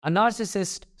A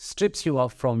narcissist strips you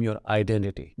off from your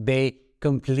identity. They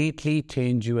completely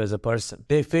change you as a person.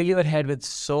 They fill your head with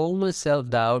so much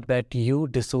self-doubt that you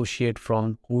dissociate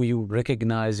from who you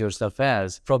recognize yourself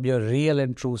as, from your real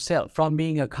and true self. From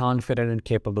being a confident and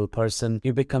capable person,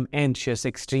 you become anxious,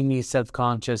 extremely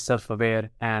self-conscious,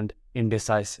 self-aware, and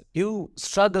indecisive. You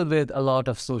struggle with a lot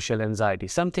of social anxiety,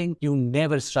 something you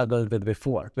never struggled with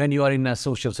before. When you are in a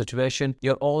social situation,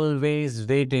 you're always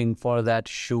waiting for that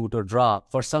shoe to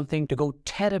drop, for something to go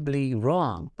terribly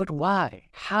wrong. But why?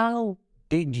 How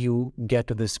did you get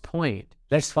to this point?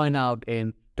 Let's find out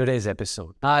in today's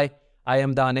episode. Hi, I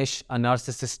am Danish, a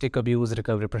narcissistic abuse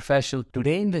recovery professional.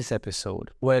 Today in this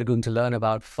episode, we're going to learn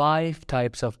about 5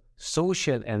 types of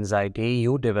social anxiety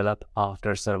you develop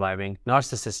after surviving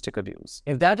narcissistic abuse.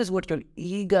 If that is what you're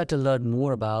eager to learn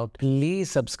more about,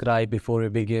 please subscribe before we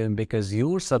begin, because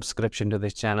your subscription to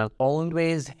this channel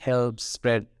always helps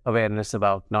spread awareness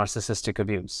about narcissistic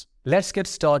abuse. Let's get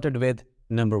started with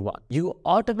number 1. You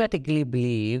automatically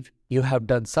believe you have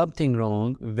done something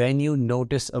wrong when you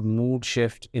notice a mood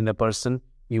shift in the person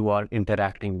you are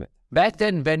interacting with. Back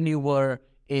then, when you were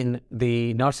in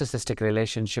the narcissistic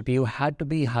relationship, you had to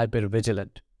be hyper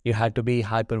vigilant. You had to be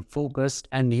hyper focused,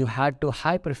 and you had to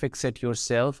hyper fixate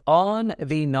yourself on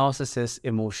the narcissist's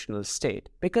emotional state,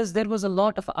 because there was a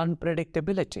lot of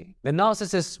unpredictability. The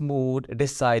narcissist's mood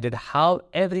decided how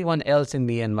everyone else in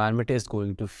the environment is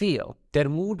going to feel. Their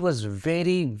mood was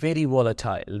very, very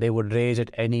volatile. They would rage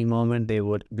at any moment. They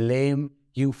would blame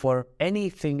you for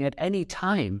anything at any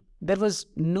time. There was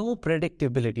no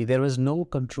predictability. There was no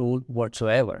control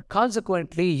whatsoever.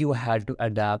 Consequently, you had to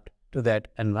adapt to that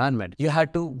environment. You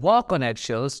had to walk on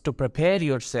eggshells to prepare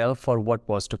yourself for what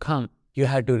was to come. You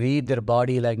had to read their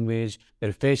body language,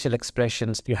 their facial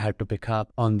expressions. You had to pick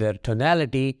up on their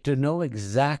tonality to know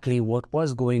exactly what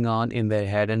was going on in their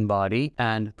head and body,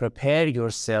 and prepare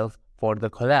yourself for the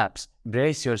collapse.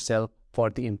 Brace yourself for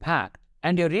the impact.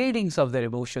 And your readings of their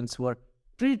emotions were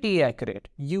pretty accurate.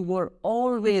 You were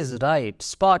always right,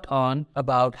 spot on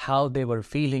about how they were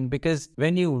feeling, because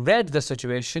when you read the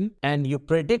situation and you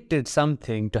predicted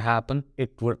something to happen,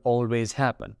 it would always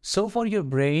happen. So for your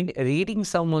brain, reading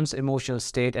someone's emotional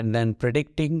state and then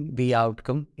predicting the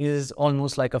outcome is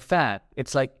almost like a fad.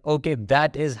 It's like, okay,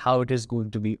 that is how it is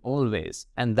going to be always.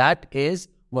 And that is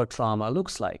what trauma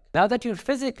looks like. Now that you're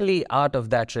physically out of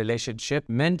that relationship,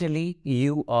 mentally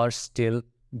you are still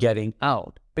getting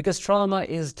out. Because trauma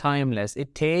is timeless.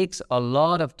 It takes a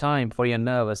lot of time for your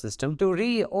nervous system to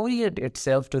reorient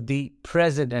itself to the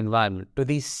present environment, to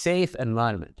the safe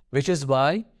environment, which is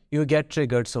why you get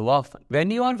triggered so often.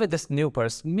 When you are with this new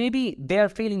person, maybe they are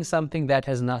feeling something that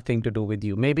has nothing to do with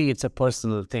you. Maybe it's a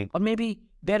personal thing, or maybe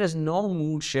there is no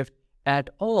mood shift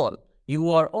at all.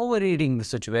 You are overreading the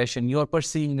situation, you are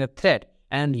perceiving a threat,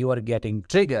 and you are getting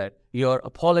triggered. You're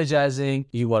apologizing,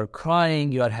 you are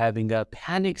crying, you are having a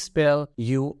panic spell,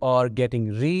 you are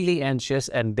getting really anxious,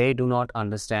 and they do not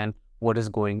understand what is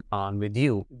going on with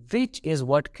you, which is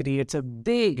what creates a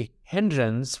big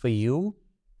hindrance for you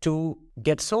to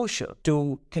get social,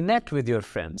 to connect with your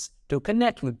friends, to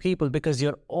connect with people, because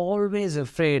you're always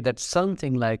afraid that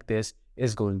something like this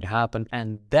is going to happen.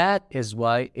 And that is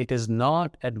why it is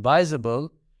not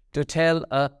advisable to tell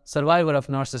a survivor of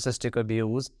narcissistic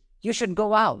abuse, you should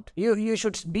go out, you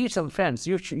should meet some friends,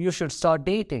 you should start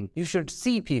dating, you should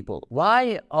see people.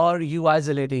 Why are you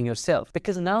isolating yourself?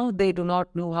 Because now they do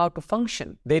not know how to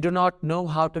function. They do not know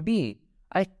how to be.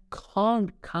 I can't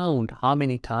count how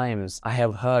many times I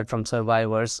have heard from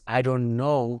survivors, I don't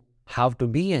know how to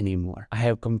be anymore. I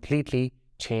have completely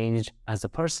changed as a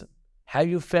person. Have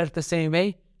you felt the same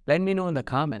way? Let me know in the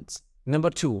comments. Number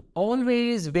 2,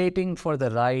 always waiting for the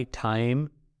right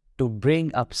time to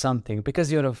bring up something,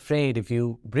 because you're afraid if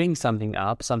you bring something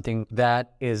up, something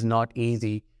that is not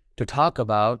easy to talk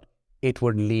about, it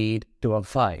would lead to a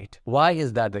fight. Why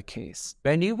is that the case?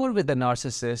 When you were with the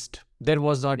narcissist, there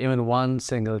was not even one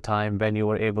single time when you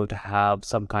were able to have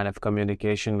some kind of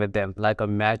communication with them like a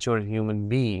mature human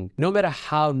being. No matter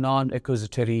how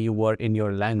non-accusatory you were in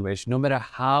your language, no matter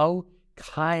how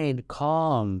kind,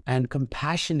 calm, and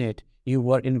compassionate you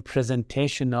were in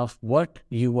presentation of what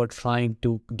you were trying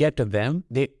to get to them,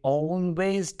 they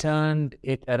always turned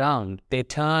it around. They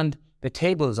turned the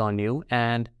tables on you,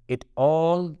 and it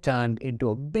all turned into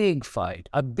a big fight,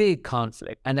 a big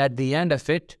conflict. And at the end of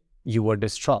it, you were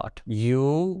distraught.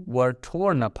 You were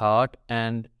torn apart,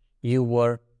 and you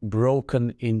were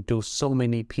broken into so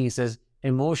many pieces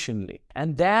emotionally.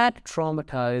 And that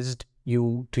traumatized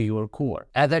you to your core.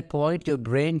 At that point, your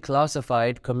brain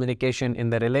classified communication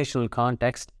in the relational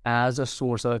context as a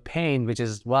source of pain, which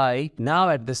is why now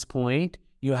at this point,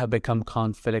 you have become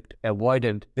conflict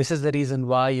avoidant. This is the reason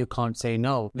why you can't say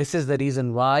no. This is the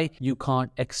reason why you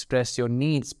can't express your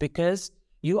needs, because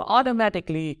you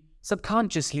automatically,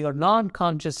 subconsciously or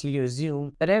non-consciously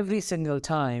assume that every single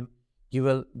time you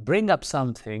will bring up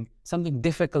something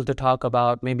difficult to talk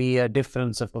about, maybe a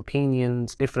difference of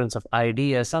opinions, difference of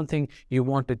ideas, something you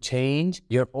want to change,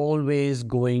 you're always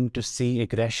going to see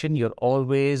aggression, you're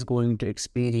always going to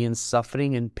experience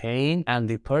suffering and pain, and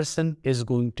the person is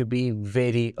going to be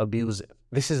very abusive.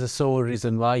 This is the sole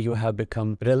reason why you have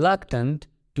become reluctant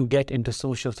to get into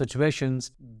social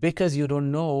situations, because you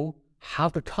don't know how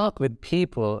to talk with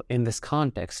people in this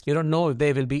context. You don't know if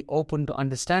they will be open to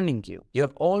understanding you. You're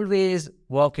always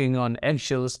walking on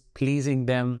eggshells, pleasing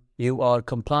them. You are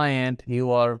compliant,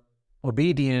 you are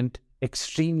obedient,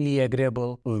 extremely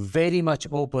agreeable, very much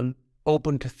open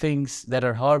to things that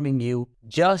are harming you,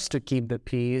 just to keep the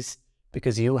peace,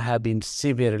 because you have been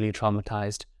severely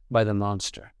traumatized by the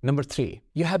monster. Number 3,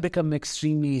 you have become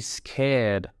extremely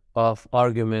scared of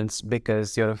arguments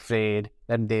because you're afraid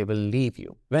that they will leave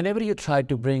you. Whenever you try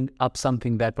to bring up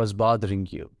something that was bothering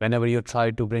you, whenever you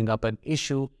try to bring up an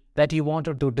issue that you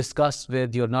wanted to discuss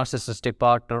with your narcissistic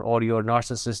partner or your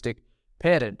narcissistic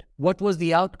parent, what was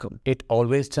the outcome? It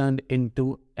always turned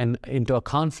into a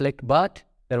conflict, but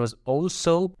there was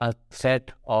also a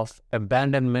threat of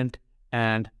abandonment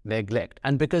and neglect.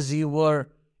 And because you were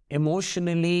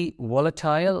emotionally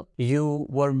volatile, you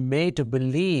were made to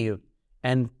believe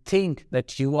and think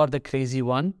that you are the crazy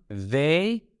one.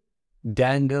 They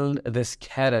dangled this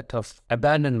carrot of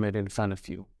abandonment in front of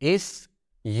you. If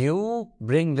you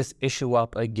bring this issue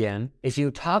up again, if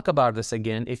you talk about this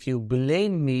again, if you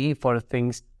blame me for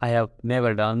things I have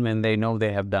never done when they know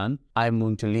they have done, I'm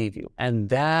going to leave you. And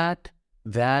that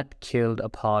killed a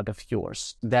part of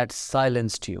yours. That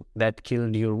silenced you. That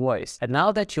killed your voice. And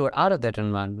now that you're out of that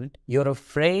environment, you're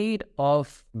afraid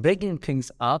of bringing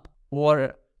things up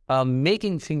or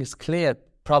making things clear,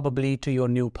 probably to your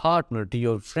new partner, to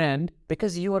your friend,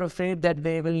 because you are afraid that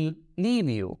they will leave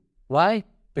you. Why?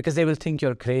 Because they will think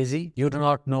you're crazy. You do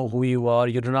not know who you are.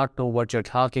 You do not know what you're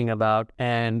talking about,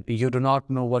 and you do not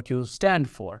know what you stand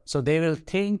for. So they will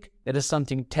think there is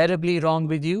something terribly wrong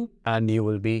with you, and you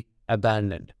will be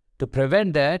abandoned. To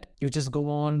prevent that, you just go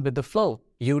on with the flow.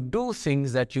 You do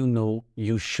things that you know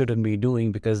you shouldn't be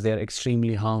doing because they're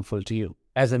extremely harmful to you.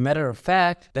 As a matter of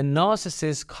fact, the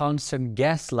narcissist's constant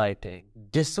gaslighting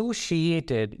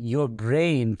dissociated your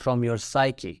brain from your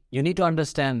psyche. You need to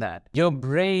understand that. Your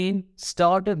brain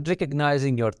started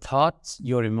recognizing your thoughts,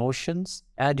 your emotions,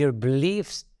 and your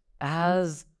beliefs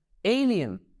as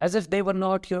alien, as if they were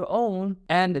not your own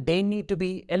and they need to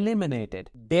be eliminated.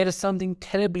 There is something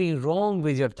terribly wrong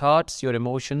with your thoughts, your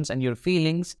emotions, and your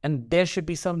feelings, and there should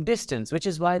be some distance, which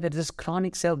is why there is this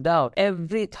chronic self-doubt.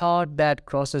 Every thought that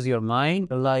crosses your mind,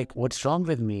 like, what's wrong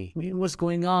with me? What's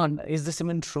going on? Is this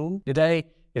even true? Did I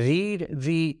read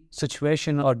the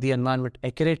situation or the environment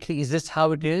accurately? Is this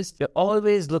how it is? You're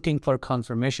always looking for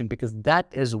confirmation, because that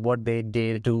is what they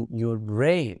did to your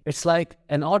brain. It's like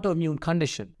an autoimmune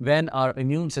condition. When our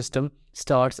immune system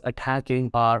starts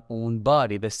attacking our own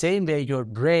body, the same way your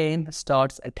brain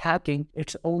starts attacking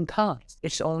its own thoughts,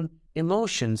 its own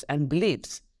emotions and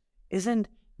beliefs. Isn't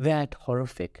that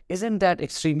horrific? Isn't that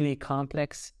extremely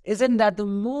complex? Isn't that the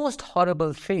most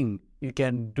horrible thing you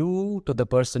can do to the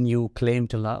person you claim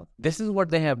to love? This is what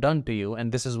they have done to you,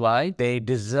 and this is why they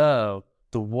deserve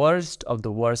the worst of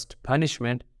the worst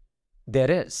punishment there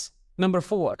is. Number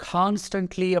 4,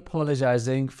 constantly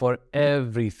apologizing for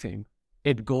everything.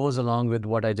 It goes along with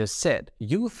what I just said.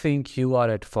 You think you are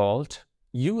at fault.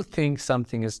 You think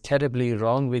something is terribly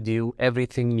wrong with you.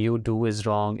 Everything you do is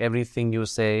wrong. Everything you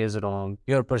say is wrong.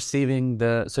 You're perceiving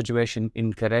the situation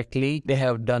incorrectly. They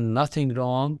have done nothing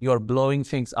wrong. You're blowing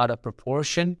things out of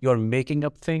proportion. You're making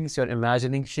up things. You're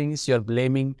imagining things. You're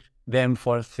blaming them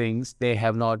for things they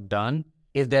have not done.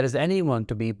 If there is anyone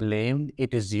to be blamed,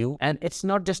 it is you. And it's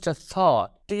not just a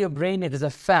thought. To your brain, it is a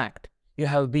fact. You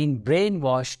have been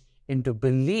brainwashed into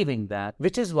believing that,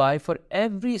 which is why for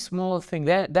every small thing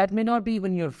that may not be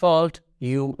even your fault,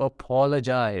 you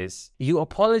apologize. You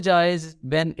apologize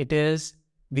when it is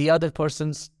the other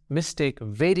person's mistake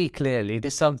very clearly. It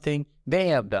is something they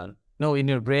have done. No, in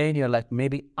your brain, you're like,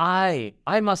 maybe I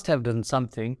must have done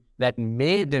something that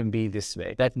made them be this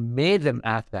way, that made them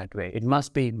act that way. It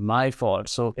must be my fault.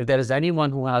 So if there is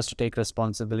anyone who has to take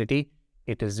responsibility,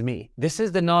 it is me. This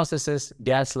is the narcissist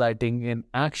gaslighting in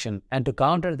action. And to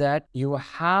counter that, you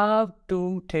have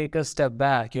to take a step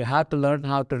back. You have to learn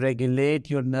how to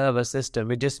regulate your nervous system,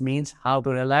 which just means how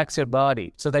to relax your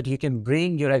body so that you can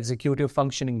bring your executive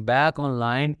functioning back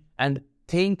online and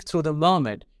think through the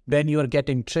moment. when you are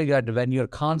getting triggered, when you're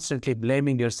constantly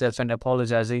blaming yourself and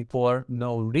apologizing for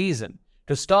no reason.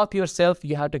 To stop yourself,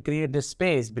 you have to create this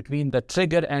space between the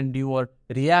trigger and your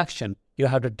reaction. You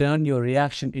have to turn your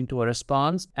reaction into a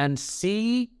response and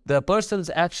see the person's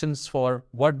actions for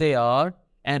what they are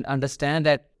and understand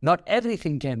that not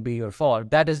everything can be your fault.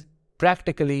 That is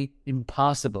practically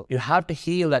impossible. You have to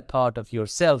heal that part of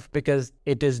yourself because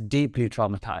it is deeply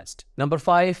traumatized. Number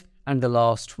 5, and the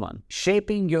last one,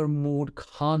 shaping your mood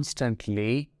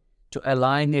constantly to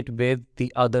align it with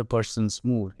the other person's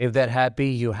mood. If they're happy,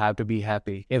 you have to be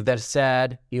happy. If they're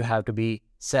sad, you have to be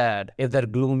sad. If they're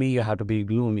gloomy, you have to be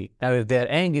gloomy. Now, if they're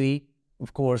angry,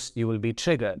 of course, you will be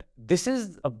triggered. This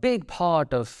is a big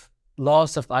part of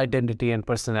loss of identity and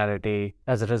personality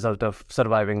as a result of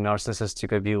surviving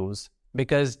narcissistic abuse,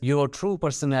 because your true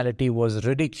personality was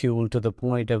ridiculed to the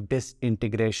point of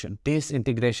disintegration.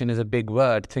 Disintegration is a big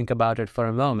word. Think about it for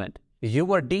a moment. You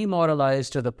were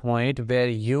demoralized to the point where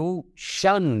you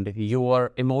shunned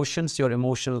your emotions, your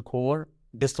emotional core,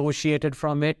 dissociated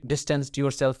from it, distanced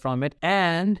yourself from it,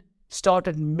 and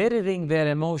started mirroring their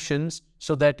emotions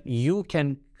so that you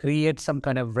can create some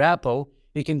kind of rapport.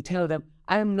 You can tell them,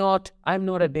 I'm not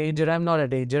a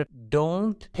danger.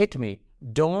 Don't hit me.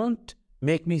 Don't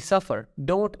make me suffer.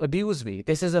 Don't abuse me.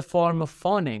 This is a form of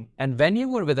fawning. And when you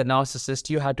were with a narcissist,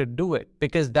 you had to do it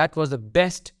because that was the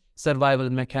best survival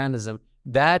mechanism.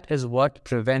 That is what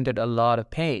prevented a lot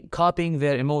of pain. Copying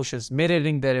their emotions,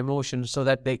 mirroring their emotions so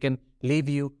that they can leave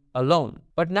you alone.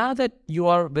 But now that you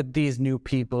are with these new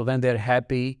people, when they're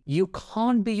happy, you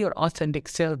can't be your authentic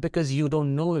self because you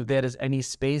don't know if there is any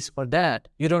space for that.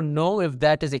 You don't know if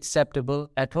that is acceptable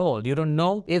at all. You don't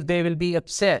know if they will be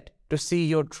upset to see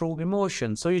your true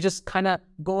emotions. So you just kind of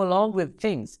go along with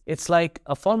things. It's like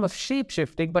a form of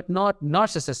shape-shifting, but not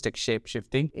narcissistic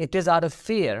shape-shifting. It is out of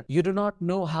fear. You do not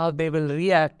know how they will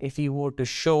react if you were to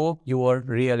show your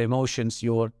real emotions,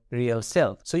 your real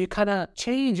self. So you kind of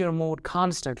change your mood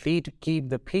constantly to keep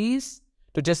the peace,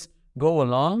 to just go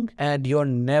along, and you're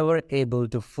never able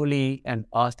to fully and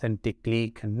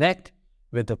authentically connect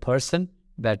with the person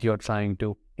that you're trying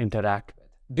to interact with.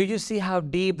 Do you see how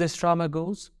deep this trauma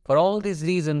goes? For all these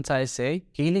reasons, I say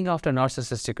healing after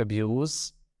narcissistic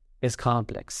abuse is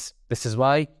complex. This is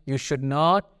why you should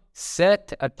not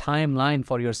set a timeline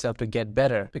for yourself to get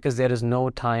better, because there is no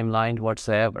timeline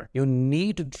whatsoever. You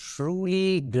need to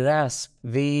truly grasp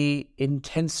the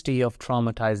intensity of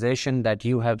traumatization that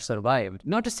you have survived.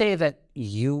 Not to say that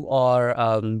you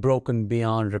are broken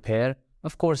beyond repair.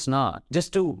 Of course not.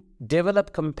 Just to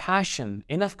develop compassion,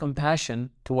 enough compassion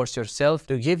towards yourself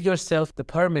to give yourself the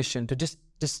permission to just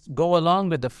go along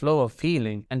with the flow of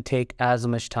feeling and take as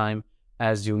much time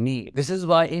as you need. This is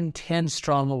why intense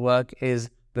trauma work is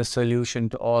the solution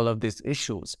to all of these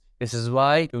issues. This is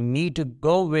why you need to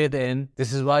go within.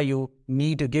 This is why you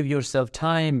need to give yourself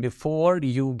time before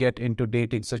you get into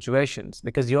dating situations,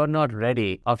 because you're not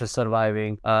ready after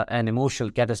surviving an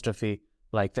emotional catastrophe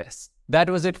like this. That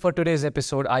was it for today's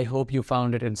episode. I hope you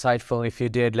found it insightful. If you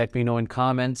did, let me know in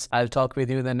comments. I'll talk with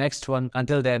you in the next one.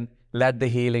 Until then, let the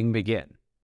healing begin.